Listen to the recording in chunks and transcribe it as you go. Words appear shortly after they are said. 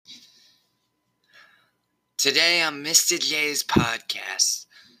Today on Mr. J's podcast,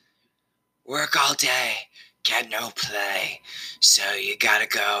 work all day, get no play, so you gotta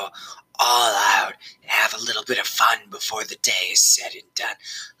go all out and have a little bit of fun before the day is said and done.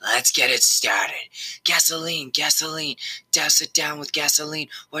 Let's get it started. Gasoline, douse it down with gasoline,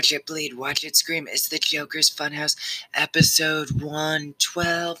 watch it bleed, watch it scream. It's the Joker's Funhouse, episode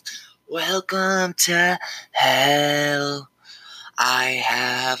 112. Welcome to hell. I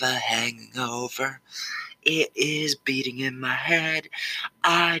have a hangover. It is beating in my head.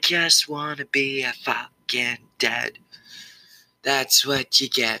 I just wanna be a fucking dead. That's what you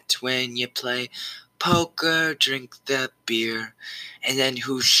get when you play poker, drink the beer, and then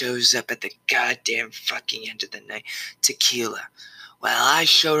who shows up at the goddamn fucking end of the night? Tequila. Well, I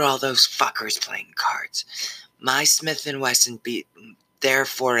showed all those fuckers playing cards. My Smith & Wesson beat their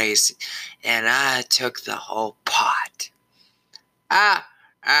 4 aces, and I took the whole pot.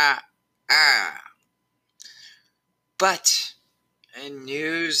 But, in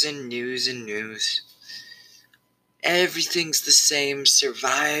news, everything's the same,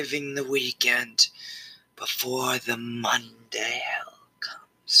 surviving the weekend before the Monday hell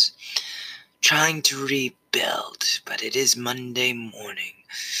comes. Trying to rebuild, but it is Monday morning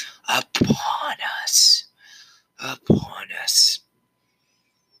upon us.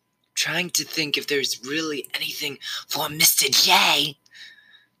 Trying to think if there's really anything for Mr. J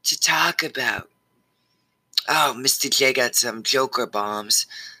to talk about. Oh, Mr. J got some Joker bombs,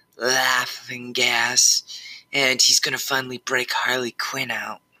 laughing gas, and he's gonna finally break Harley Quinn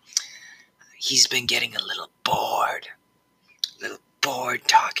out. He's been getting a little bored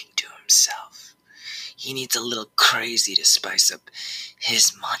talking to himself. He needs a little crazy to spice up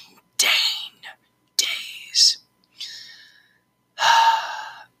his mundane days.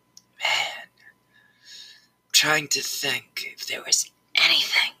 Man, trying to think if there was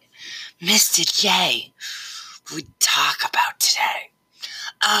anything Mr. J would talk about today.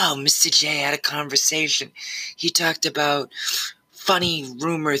 Oh, Mr. J had a conversation. He talked about funny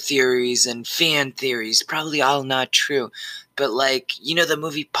rumor theories and fan theories, probably all not true. But like, you know the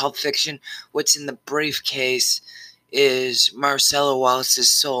movie Pulp Fiction? What's in the briefcase is Marcella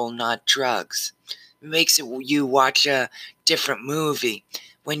Wallace's soul, not drugs. It makes you watch a different movie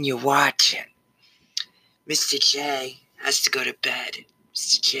when you watch it. Mr. J has to go to bed.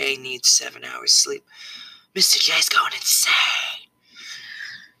 Mr. J needs 7 hours sleep. Mr. J's going insane.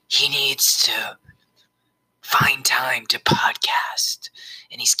 He needs to find time to podcast,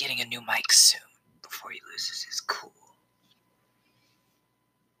 and he's getting a new mic soon before he loses his cool.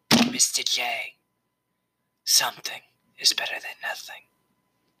 Mr. J, something is better than nothing.